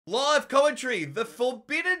Live commentary, the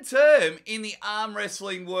forbidden term in the arm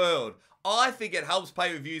wrestling world. I think it helps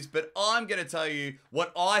pay-per-views, but I'm going to tell you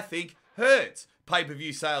what I think hurts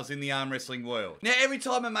pay-per-view sales in the arm wrestling world. Now, every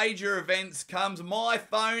time a major event comes, my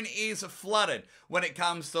phone is flooded when it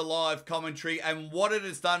comes to live commentary, and what it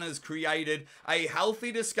has done is created a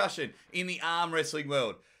healthy discussion in the arm wrestling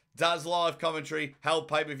world. Does live commentary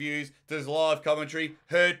help pay-per-views? Does live commentary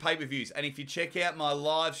hurt pay-per-views? And if you check out my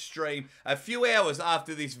live stream a few hours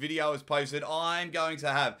after this video is posted, I'm going to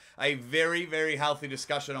have a very, very healthy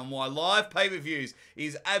discussion on why live pay-per-views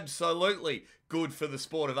is absolutely good for the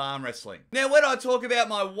sport of arm wrestling. Now, when I talk about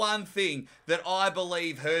my one thing that I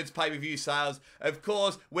believe hurts pay-per-view sales, of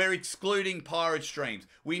course, we're excluding pirate streams.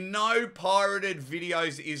 We know pirated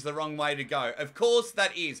videos is the wrong way to go. Of course,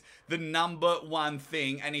 that is the number one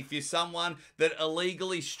thing. And if you're someone that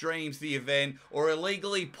illegally streams the event or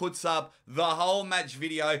illegally puts up the whole match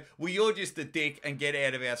video, well, you're just a dick and get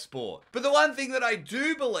out of our sport. But the one thing that I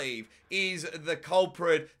do believe is the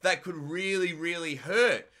culprit that could really, really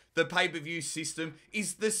hurt the pay-per-view system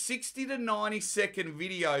is the 60 to 90 second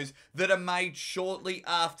videos that are made shortly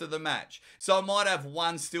after the match. So I might have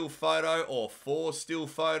one still photo or 4 still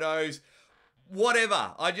photos,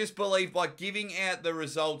 whatever. I just believe by giving out the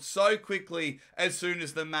results so quickly as soon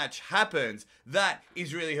as the match happens, that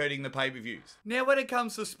is really hurting the pay-per-views. Now, when it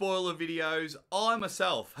comes to spoiler videos, I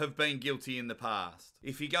myself have been guilty in the past.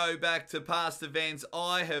 If you go back to past events,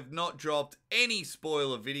 I have not dropped any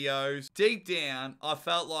spoiler videos. Deep down, I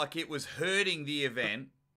felt like it was hurting the event,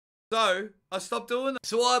 so I stopped doing them.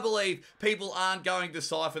 So I believe people aren't going to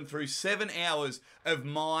siphon through 7 hours of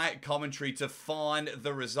my commentary to find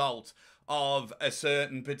the result of a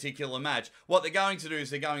certain particular match. What they're going to do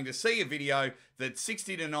is they're going to see a video that's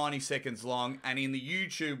 60 to 90 seconds long, and in the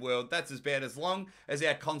YouTube world, that's about as long as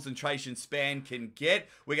our concentration span can get.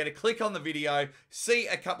 We're going to click on the video, see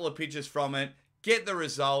a couple of pictures from it, get the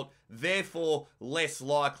result, therefore less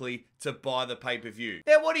likely to buy the pay-per-view.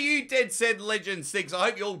 Now, what do you Dead Said Legends think? I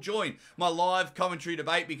hope you all join my live commentary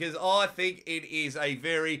debate, because I think it is a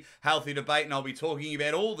very healthy debate, and I'll be talking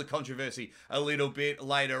about all the controversy a little bit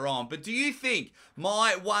later on. But do you think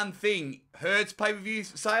my one thing hurts pay-per-view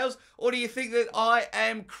sales, or do you think that I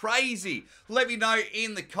am crazy? Let me know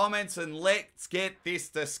in the comments, and let's get this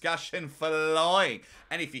discussion flying.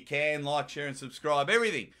 And if you can, like, share, and subscribe.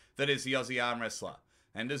 Everything that is the Aussie Arm Wrestler.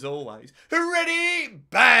 And as always, ready,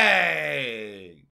 bang!